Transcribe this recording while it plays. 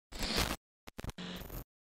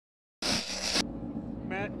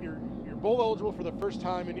bowl eligible for the first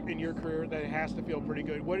time in your career. That has to feel pretty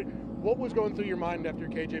good. What was going through your mind after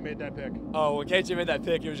KJ made that pick? Oh, when KJ made that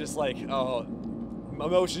pick, it was just like, oh,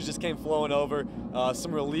 emotions just came flowing over.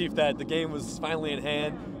 Some relief that the game was finally in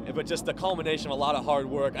hand, but just the culmination of a lot of hard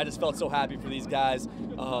work. I just felt so happy for these guys,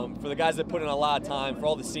 for the guys that put in a lot of time, for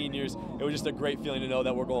all the seniors. It was just a great feeling to know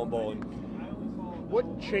that we're going bowling.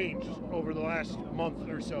 What changed over the last month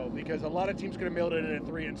or so? Because a lot of teams could have mailed it in at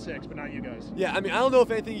 3-6, but not you guys. Yeah, I mean, I don't know if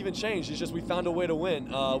anything even changed. It's just we found a way to win.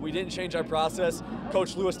 We didn't change our process.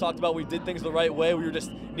 Coach Lewis talked about we did things the right way. We were just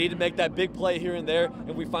needed to make that big play here and there,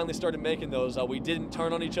 and we finally started making those. We didn't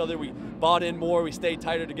turn on each other. We bought in more. We stayed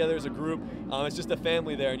tighter together as a group. It's just a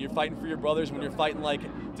family there, and you're fighting for your brothers. When you're fighting like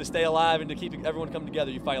to stay alive and to keep everyone come together,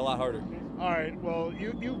 you fight a lot harder. All right, well,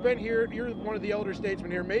 you've been here. You're one of the elder statesmen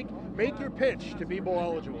here. Make your pitch to be bowl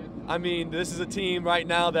eligible. I mean, this is a team right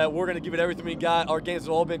now that we're going to give it everything we got. Our games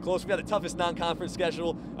have all been close. We've got the toughest non-conference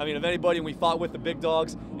schedule, I mean, of anybody, and we fought with the big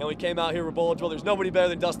dogs, and we came out here with bowl eligible. There's nobody better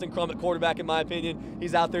than Dustin Crum at quarterback, in my opinion.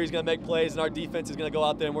 He's out there. He's going to make plays, and our defense is going to go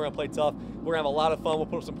out there, and we're going to play tough. We're going to have a lot of fun. We'll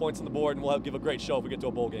put up some points on the board, and we'll give a great show if we get to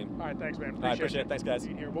a bowl game. All right, thanks, man. Appreciate it. Thanks, guys.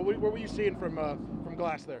 What were you seeing from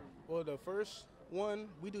Glass there? Well, the first one,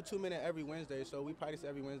 we do 2-minute every Wednesday, so we practice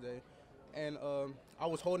every Wednesday. And I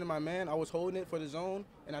was holding my man. I was holding it for the zone,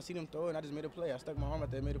 and I see them throw it, and I just made a play. I stuck my arm out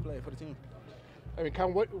there and made a play for the team. I mean,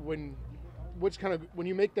 kind of when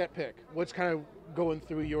you make that pick, what's kind of going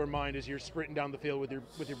through your mind as you're sprinting down the field with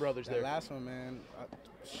your brothers there? That last one, man, I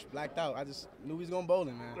blacked out. I just knew he was going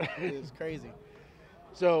bowling, man. It was crazy.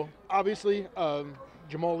 So, obviously,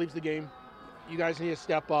 Jamal leaves the game. You guys need to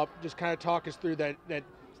step up. Just kind of talk us through that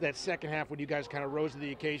second half when you guys kind of rose to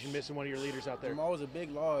the occasion, missing one of your leaders out there. Jamal was a big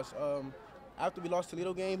loss. After we lost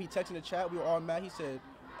Toledo game, he texted in the chat. We were all mad. He said,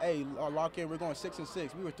 hey, lock in. We're going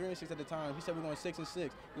 6-6. We were 3-6 at the time. He said we're going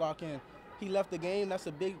 6-6. Lock in. He left the game. That's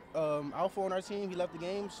a big alpha on our team. He left the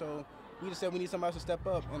game. So we just said we need somebody else to step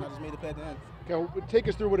up, and I just made the play at the end. Okay, well, take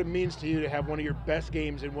us through what it means to you to have one of your best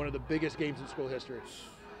games in one of the biggest games in school history.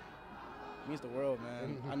 It means the world,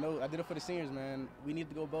 man. I know I did it for the seniors, man. We need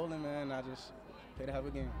to go bowling, man. I just pay to have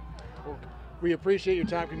a game. Well, we appreciate your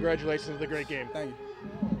time. Congratulations on the great game. Thank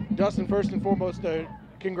you. Dustin, first and foremost,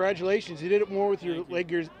 congratulations. You did it more with your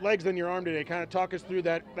legs than your arm today. Kind of talk us through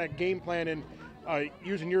that game plan and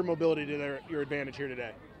using your mobility to your advantage here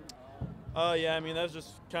today. Yeah, I mean, that's just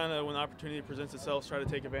kind of when the opportunity presents itself, try to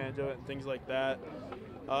take advantage of it and things like that.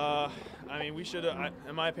 I mean, we should have,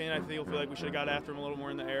 in my opinion, I feel like we should have got after him a little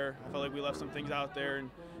more in the air. I felt like we left some things out there and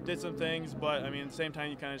did some things, but I mean, at the same time,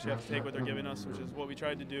 you kind of just have to take what they're giving us, which is what we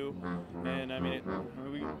tried to do. And I mean,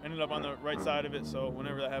 we ended up on the right side of it, so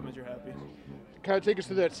whenever that happens, you're happy. Kind of take us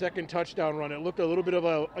through that second touchdown run. It looked a little bit of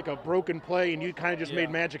a broken play, and you kind of just made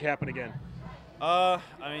magic happen again. I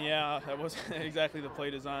mean, yeah, that wasn't exactly the play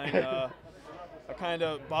design. I kind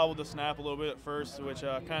of bobbled the snap a little bit at first, which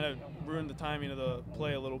kind of ruined the timing of the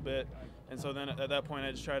play a little bit. And so then at that point,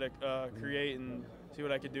 I just tried to create and see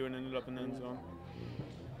what I could do, and ended up in the end zone.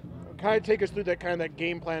 Kind of take us through that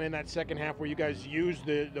game plan in that second half where you guys used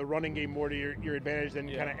the running game more to your advantage than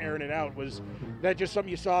kind of airing it out. Was that just something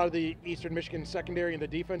you saw the Eastern Michigan secondary and the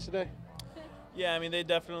defense today? Yeah, I mean, they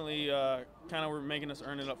definitely kind of were making us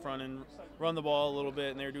earn it up front and run the ball a little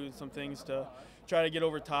bit, and they were doing some things to try to get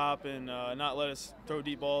over top and not let us throw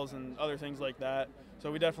deep balls and other things like that.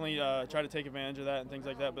 So we definitely try to take advantage of that and things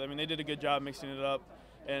like that. But, I mean, they did a good job mixing it up,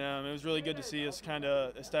 and it was really good to see us kind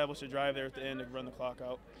of establish a drive there at the end to run the clock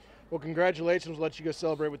out. Well, congratulations. We'll let you go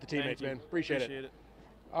celebrate with the teammates, man. Appreciate it.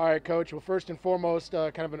 All right, Coach. Well, first and foremost,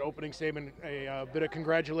 kind of an opening statement, a bit of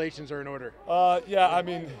congratulations are in order. Yeah, I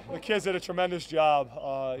mean, the kids did a tremendous job.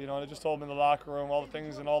 And I just told them in the locker room all the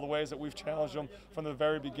things and all the ways that we've challenged them from the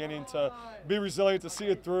very beginning to be resilient, to see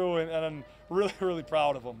it through, and I'm really, really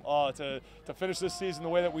proud of them. To finish this season the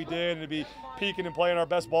way that we did and to be peaking and playing our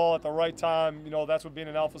best ball at the right time, that's what being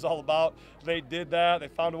an alpha is all about. They did that. They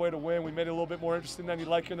found a way to win. We made it a little bit more interesting than you'd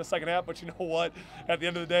like here in the second half, but you know what? At the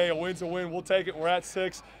end of the day, a win's a win. We'll take it. We're at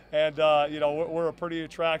 6. And, we're a pretty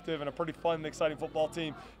attractive and a pretty fun and exciting football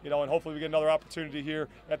team, and hopefully we get another opportunity here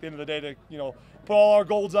at the end of the day to, put all our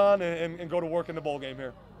golds on and go to work in the bowl game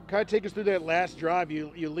here. Kind of take us through that last drive.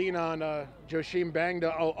 You lean on Joshim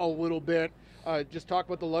Bangda a little bit. Just talk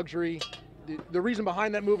about the luxury, the reason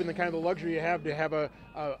behind that move and the kind of the luxury you have to have a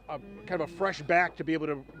kind of a fresh back to be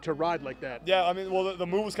able to ride like that. Yeah, I mean, well, the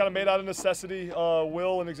move was kind of made out of necessity.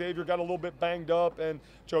 Will and Xavier got a little bit banged up, and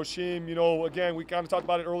Joshim, you know, again, we kind of talked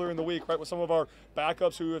about it earlier in the week, right, with some of our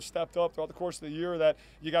backups who have stepped up throughout the course of the year, that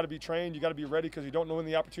you got to be trained, you got to be ready, because you don't know when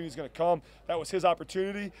the opportunity is going to come. That was his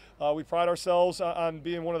opportunity. We pride ourselves on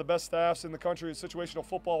being one of the best staffs in the country in situational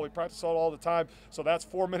football. We practice all the time, so that's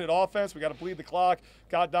 4-minute offense. We got to bleed the clock.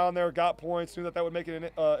 Got down there, got points, knew that would make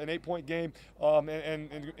it an 8-point game, and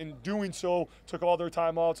in doing so, took all their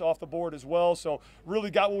timeouts off the board as well. So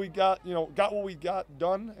really got what we got, you know, got what we got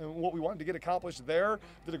done and what we wanted to get accomplished there.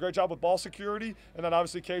 Did a great job with ball security, and then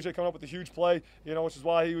obviously KJ coming up with a huge play, you know, which is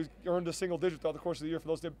why he earned a single digit throughout the course of the year for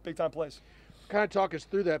those big time plays. Kind of talk us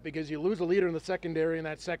through that, because you lose a leader in the secondary in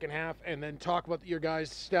that second half, and then talk about your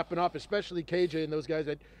guys stepping up, especially KJ and those guys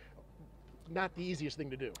that not the easiest thing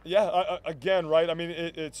to do. Yeah, again, right? I mean,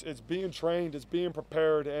 it's being trained, it's being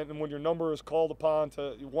prepared, and when your number is called upon,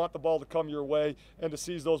 you want the ball to come your way and to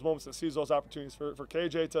seize those moments, to seize those opportunities. For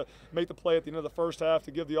KJ to make the play at the end of the first half,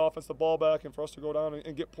 to give the offense the ball back, and for us to go down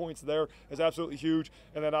and get points there is absolutely huge.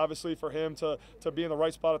 And then obviously for him to be in the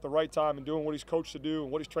right spot at the right time and doing what he's coached to do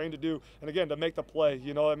and what he's trained to do, and again, to make the play.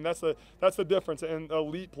 You know, I mean, that's the difference. And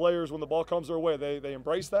elite players, when the ball comes their way, they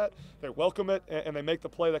embrace that, they welcome it, and they make the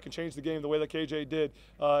play that can change the game the way that KJ did,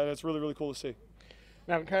 and it's really, really cool to see.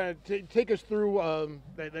 Now, kind of take us through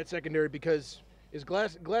that secondary, because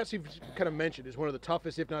Glass you've kind of mentioned, is one of the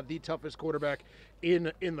toughest, if not the toughest quarterback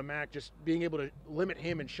in the MAC. Just being able to limit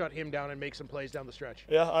him and shut him down and make some plays down the stretch.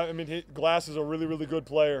 Yeah, I mean, Glass is a really, really good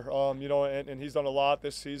player, you know, and he's done a lot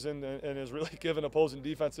this season and has really given opposing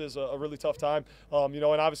defenses a really tough time, you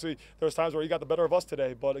know, and obviously there's times where he got the better of us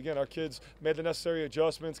today, but again, our kids made the necessary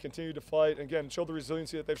adjustments, continued to fight, and again, showed the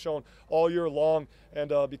resiliency that they've shown all year long,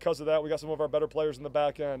 and because of that, we got some of our better players in the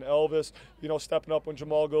back end. Elvis, you know, stepping up when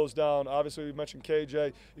Jamal goes down. Obviously, we mentioned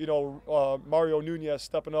KJ, you know, Mario Nunez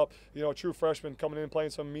stepping up, you know, a true freshman coming in and playing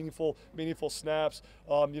some meaningful snaps.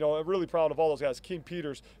 You know, I'm really proud of all those guys. Keem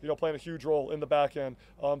Peters, you know, playing a huge role in the back end.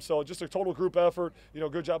 So just a total group effort. You know,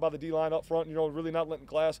 good job by the D-line up front. You know, really not letting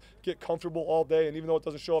Glass get comfortable all day. And even though it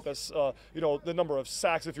doesn't show up as, you know, the number of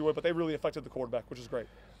sacks, if you would, but they really affected the quarterback, which is great.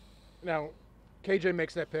 Now, KJ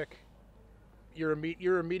makes that pick. Your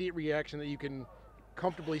immediate reaction that you can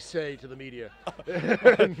comfortably say to the media.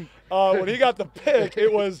 When he got the pick,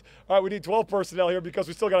 it was, all right, we need 12 personnel here because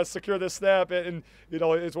we still got to secure this snap. And you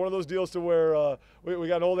know, it's one of those deals to where we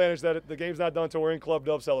got an old adage that the game's not done until we're in Club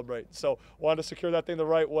Dub celebrate. So wanted to secure that thing the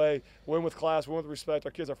right way, win with class, win with respect.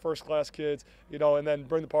 Our kids are first-class kids, you know, and then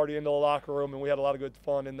bring the party into the locker room, and we had a lot of good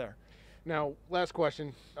fun in there. Now, last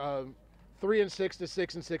question. 3-6 to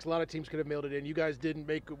 6-6, a lot of teams could have mailed it in. You guys didn't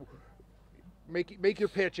make your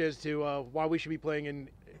pitch as to why we should be playing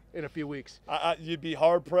in a few weeks. You'd be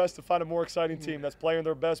hard-pressed to find a more exciting team that's playing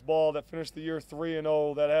their best ball, that finished the year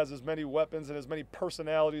 3-0, that has as many weapons and as many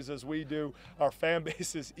personalities as we do. Our fan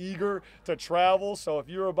base is eager to travel, so if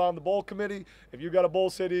you're on the bowl committee, if you got a bowl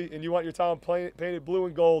city and you want your town painted blue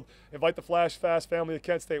and gold, invite the Flash Fast family of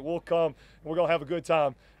Kent State. We'll come, and we're going to have a good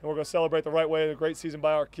time, and we're going to celebrate the right way and a great season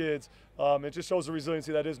by our kids. It just shows the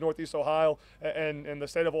resiliency that is Northeast Ohio and the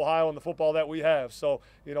state of Ohio and the football that we have. So,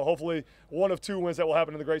 you know, hopefully one of two wins that will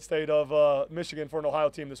happen in the great state of Michigan for an Ohio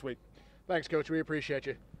team this week. Thanks, Coach. We appreciate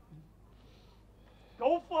you.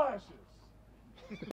 Go Flashes!